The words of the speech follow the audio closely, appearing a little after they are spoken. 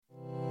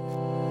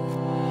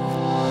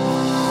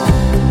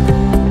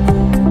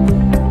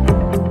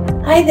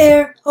Hi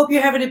there. Hope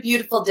you're having a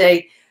beautiful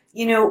day.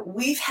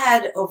 We've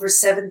had over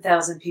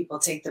 7,000 people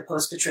take the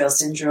post-betrayal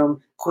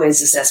syndrome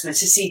quiz assessment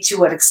to see to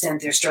what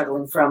extent they're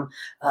struggling from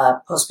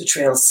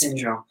post-betrayal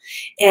syndrome.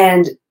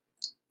 And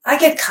I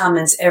get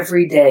comments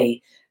every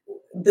day.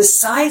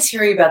 Besides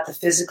hearing about the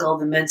physical,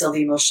 the mental,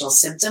 the emotional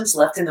symptoms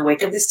left in the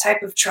wake of this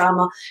type of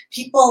trauma,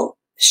 people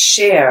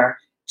share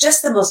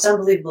just the most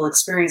unbelievable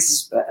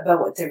experiences about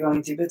what they're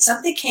going through. But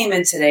something came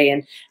in today,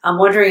 and I'm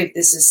wondering if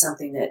this is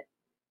something that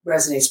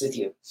resonates with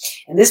you.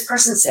 And this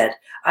person said,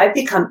 I've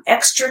become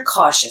extra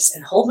cautious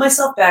and hold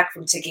myself back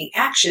from taking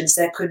actions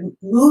that could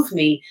move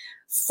me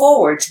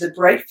forward to the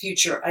bright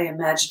future I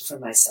imagined for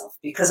myself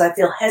because I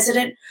feel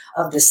hesitant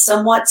of the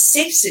somewhat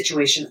safe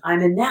situation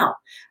I'm in now.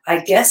 I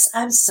guess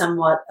I'm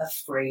somewhat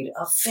afraid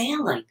of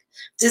failing.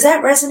 Does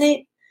that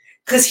resonate?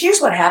 Because here's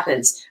what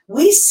happens.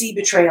 We see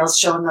betrayals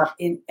showing up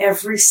in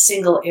every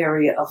single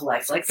area of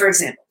life. Like, for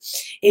example,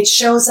 it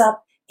shows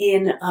up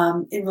in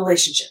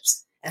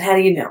relationships. And how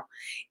do you know?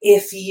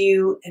 If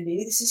you, and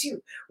maybe this is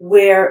you,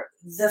 where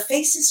the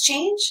faces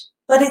change,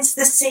 but it's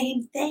the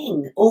same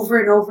thing over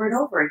and over and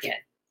over again.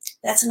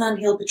 That's an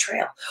unhealed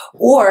betrayal.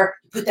 Or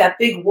you put that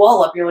big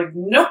wall up, you're like,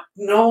 nope,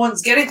 no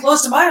one's getting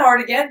close to my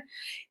heart again.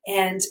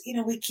 And,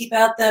 we keep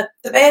out the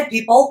bad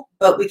people,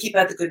 but we keep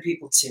out the good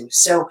people too.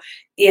 So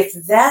if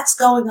that's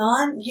going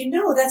on,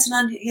 that's an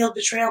unhealed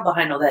betrayal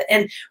behind all that.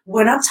 And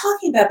when I'm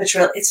talking about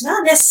betrayal, it's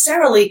not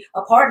necessarily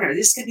a partner.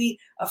 This could be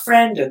a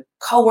friend, a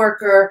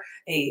coworker,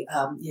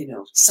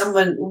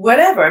 someone,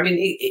 whatever. I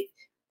mean,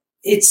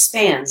 it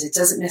spans. It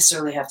doesn't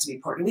necessarily have to be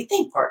partner. We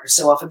think partner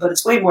so often, but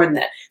it's way more than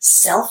that.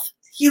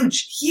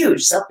 Huge.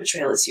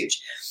 Self-betrayal is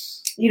huge.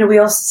 We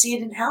also see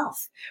it in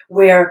health,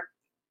 where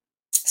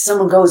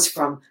someone goes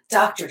from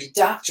doctor to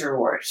doctor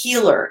or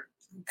healer,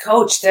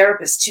 coach,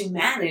 therapist to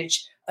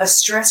manage a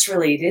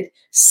stress-related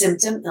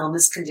symptom,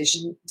 illness,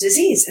 condition,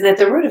 disease. And at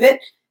the root of it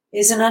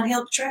is an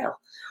unhealed betrayal.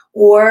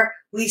 Or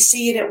we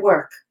see it at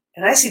work.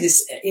 And I see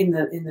this in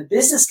the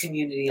business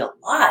community a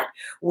lot,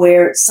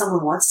 where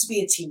someone wants to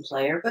be a team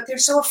player, but they're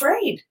so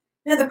afraid.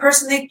 The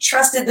person they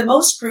trusted the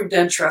most proved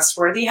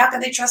untrustworthy. How can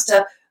they trust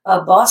a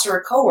boss or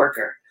a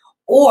coworker?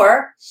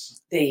 Or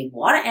they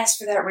want to ask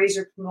for that raise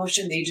or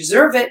promotion. They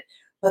deserve it,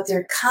 but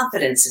their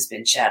confidence has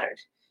been shattered.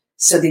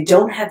 So they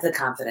don't have the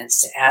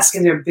confidence to ask,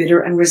 and they're bitter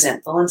and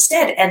resentful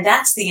instead. And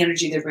that's the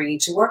energy they're bringing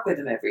to work with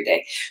them every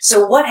day.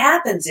 So what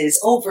happens is,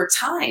 over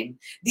time,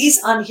 these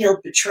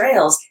unhealed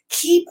betrayals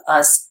keep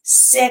us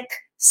sick,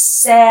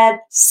 sad,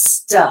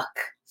 stuck.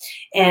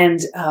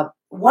 And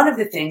one of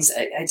the things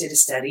I did a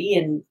study,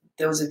 and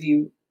those of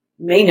you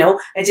may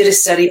know, I did a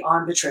study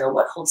on betrayal,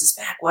 what holds us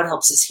back, what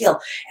helps us heal.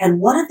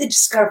 And one of the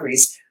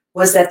discoveries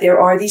was that there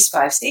are these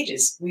 5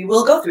 stages we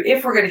will go through.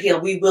 If we're going to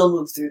heal, we will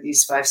move through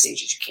these 5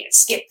 stages. You can't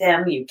skip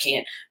them. You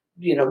can't,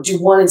 do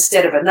one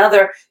instead of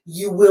another.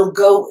 You will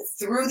go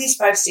through these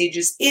 5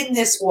 stages in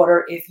this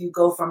order. If you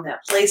go from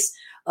that place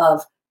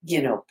of,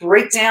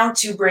 breakdown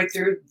to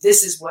breakthrough,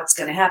 this is what's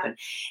going to happen.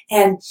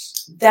 And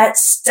that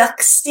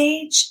stuck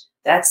stage,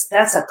 that's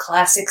a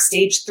classic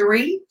stage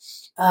 3.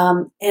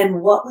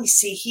 And what we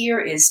see here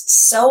is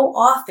so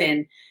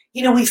often,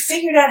 we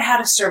figured out how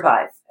to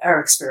survive our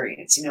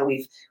experience.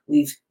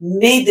 We've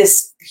made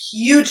this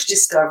huge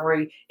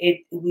discovery.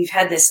 We've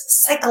had this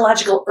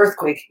psychological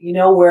earthquake,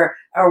 where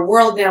our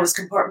world now is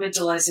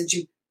compartmentalized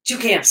into 2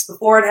 camps,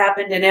 before it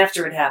happened and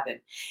after it happened.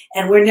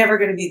 And we're never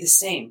going to be the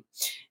same.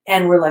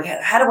 And we're like,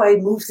 how do I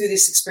move through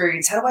this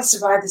experience? How do I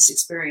survive this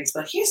experience?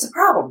 But here's the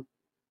problem.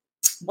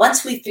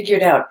 Once we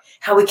figured out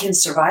how we can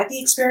survive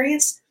the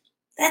experience,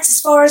 that's as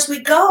far as we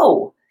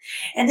go.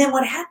 And then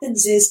what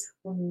happens is,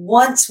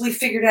 once we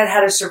figured out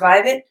how to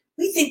survive it,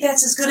 we think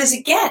that's as good as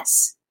it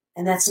gets.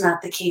 And that's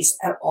not the case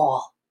at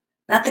all.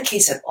 Not the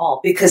case at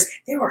all, because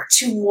there are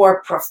 2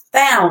 more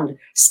profound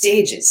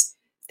stages.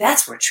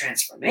 That's where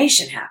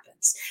transformation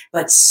happens.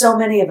 But so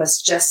many of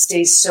us just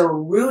stay so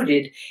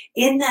rooted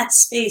in that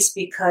space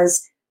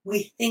because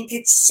we think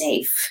it's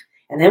safe.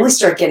 And then we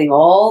start getting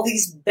all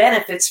these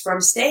benefits from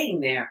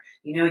staying there.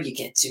 You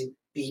get to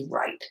be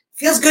right.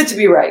 Feels good to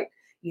be right.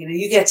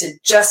 You get to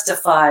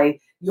justify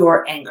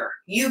your anger.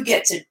 You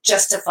get to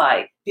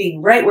justify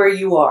being right where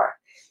you are.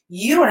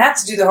 You don't have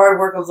to do the hard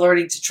work of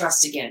learning to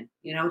trust again.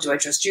 Do I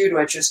trust you? Do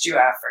I trust you?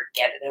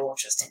 Forget it. I won't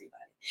trust anybody.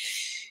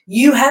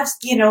 You have,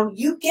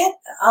 you get,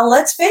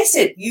 let's face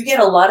it, you get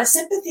a lot of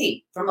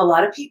sympathy from a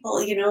lot of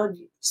people,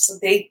 so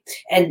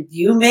and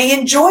you may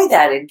enjoy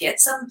that and get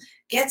some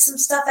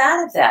stuff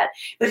out of that.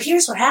 But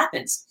here's what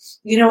happens.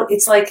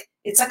 It's like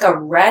a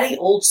ratty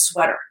old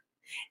sweater.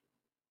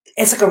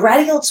 It's like a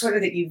ratty old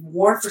sweater that you've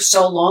worn for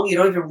so long, you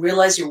don't even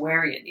realize you're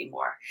wearing it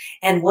anymore.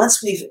 And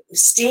once we've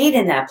stayed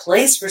in that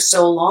place for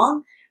so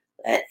long,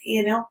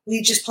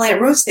 we just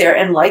plant roots there,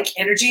 and like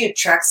energy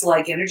attracts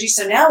like energy.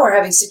 So now we're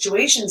having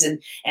situations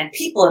and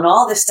people and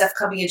all this stuff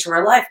coming into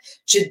our life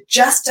to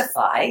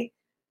justify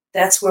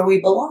that's where we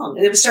belong.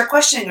 And then we start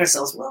questioning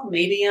ourselves. Well,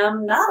 maybe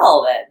I'm not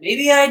all that.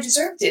 Maybe I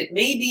deserved it.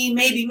 Maybe.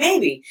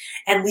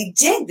 And we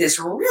dig this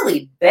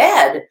really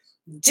bad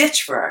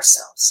ditch for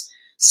ourselves.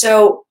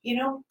 So,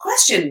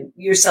 question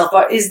yourself,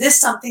 is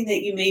this something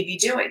that you may be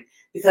doing?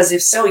 Because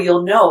if so,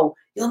 you'll know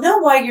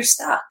why you're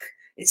stuck.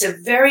 It's a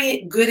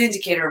very good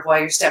indicator of why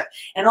you're stuck.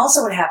 And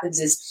also what happens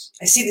is,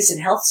 I see this in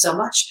health so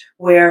much,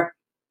 where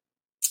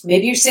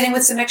maybe you're sitting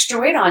with some extra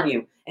weight on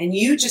you and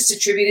you just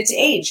attribute it to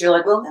age. You're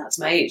like, well, no, it's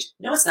my age.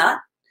 No, it's not.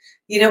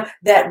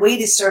 That weight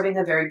is serving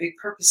a very big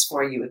purpose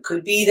for you. It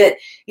could be that,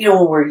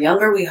 when we're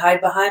younger, we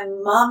hide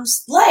behind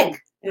mom's leg.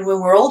 And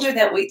when we're older,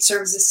 that weight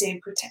serves the same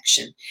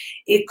protection.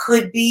 It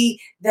could be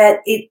that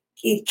it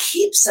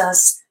keeps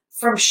us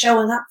from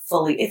showing up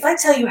fully. If I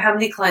tell you how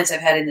many clients I've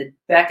had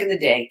back in the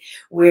day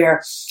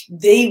where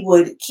they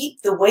would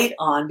keep the weight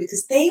on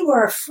because they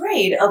were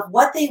afraid of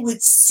what they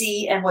would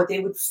see and what they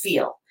would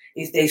feel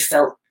if they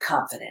felt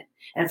confident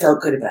and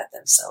felt good about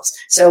themselves.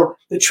 So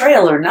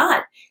betrayal or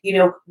not,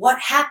 what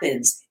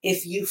happens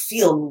if you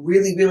feel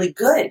really, really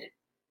good?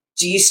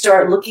 Do you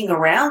start looking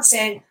around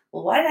saying,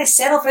 well, why did I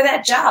settle for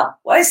that job?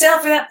 Why did I settle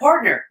for that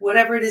partner?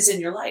 Whatever it is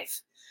in your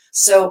life.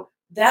 So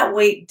that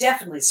weight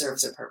definitely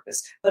serves a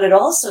purpose, but it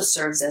also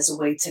serves as a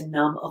way to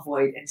numb,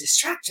 avoid, and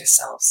distract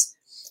ourselves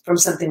from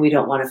something we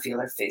don't want to feel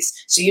or face.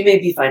 So you may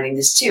be finding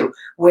this too,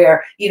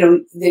 where,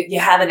 you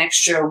have an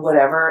extra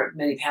whatever,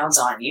 many pounds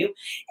on you,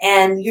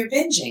 and you're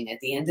binging at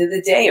the end of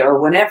the day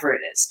or whenever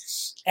it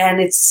is. And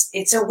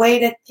it's a way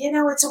to,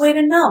 it's a way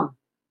to numb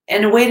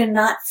and a way to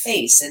not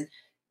face. And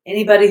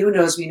anybody who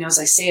knows me knows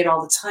I say it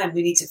all the time.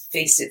 We need to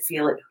face it,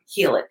 feel it,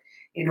 heal it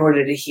in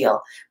order to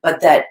heal.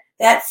 But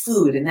that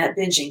food and that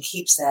binging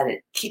keeps that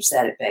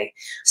at bay.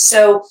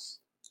 So,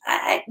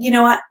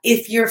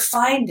 if you're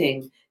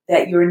finding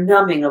that you're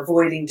numbing,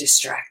 avoiding,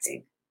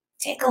 distracting,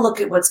 take a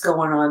look at what's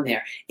going on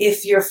there.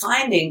 If you're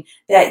finding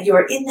that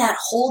you're in that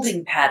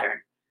holding pattern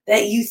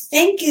that you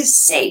think is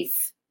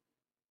safe,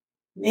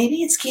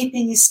 maybe it's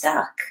keeping you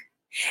stuck.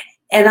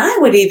 And I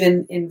would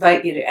even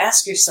invite you to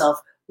ask yourself,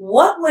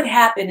 what would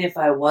happen if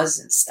I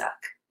wasn't stuck?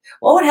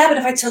 What would happen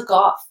if I took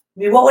off?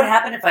 What would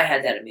happen if I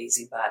had that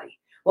amazing body?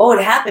 What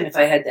would happen if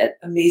I had that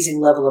amazing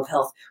level of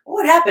health? What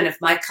would happen if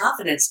my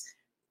confidence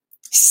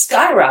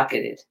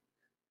skyrocketed?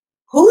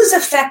 Who's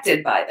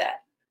affected by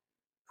that?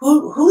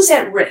 Who's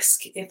at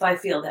risk if I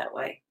feel that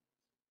way?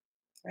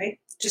 Right?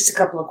 Just a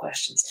couple of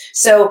questions.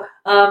 So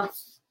I'm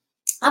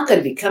going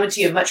to be coming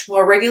to you much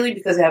more regularly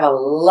because I have a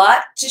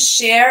lot to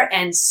share.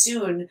 And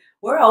soon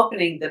we're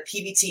opening the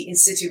PBT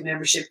Institute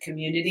membership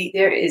community.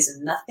 There is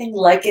nothing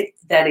like it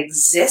that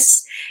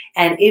exists.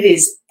 And it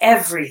is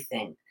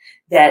everything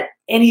that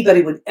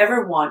anybody would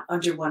ever want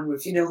under one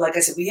roof. Like I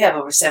said, we have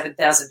over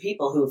 7,000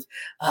 people who've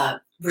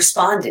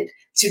responded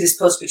to this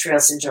post-betrayal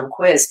syndrome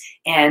quiz.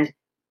 And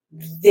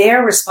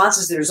their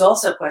responses, there's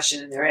also a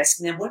question, and they're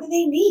asking them, what do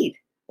they need?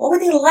 What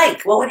would they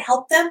like? What would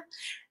help them?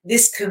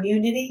 This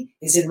community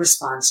is in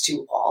response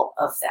to all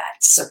of that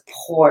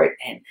support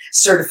and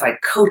certified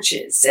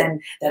coaches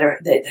and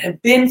that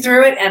have been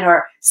through it and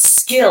are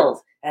skilled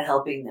at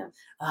helping them.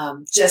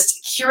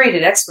 Just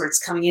curated experts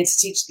coming in to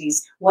teach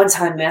these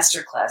one-time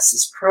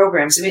masterclasses,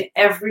 programs.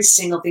 Every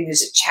single thing.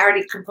 There's a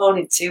charity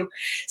component too.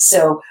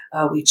 So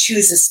we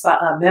choose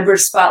a member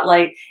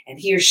spotlight, and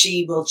he or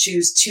she will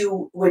choose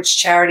to which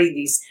charity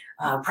these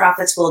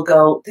profits will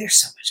go. There's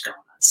so much going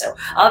on. So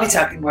I'll be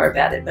talking more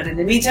about it. But in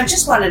the meantime,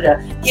 just wanted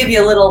to give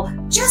you a little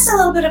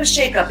bit of a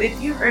shakeup.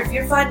 If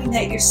you're finding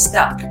that you're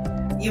stuck,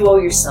 you owe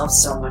yourself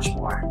so much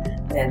more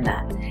than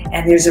that.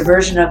 And there's a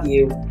version of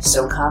you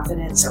so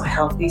confident, so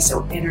healthy,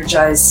 so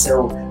energized,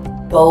 so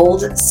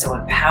bold, so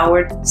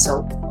empowered,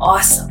 so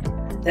awesome.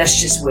 That's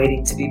just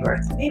waiting to be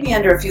birthed. Maybe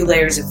under a few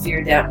layers of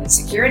fear, doubt, and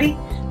insecurity,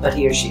 but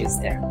he or she is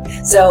there.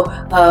 So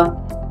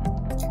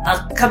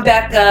I'll come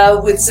back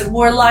with some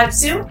more live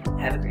soon.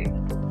 Have a great day.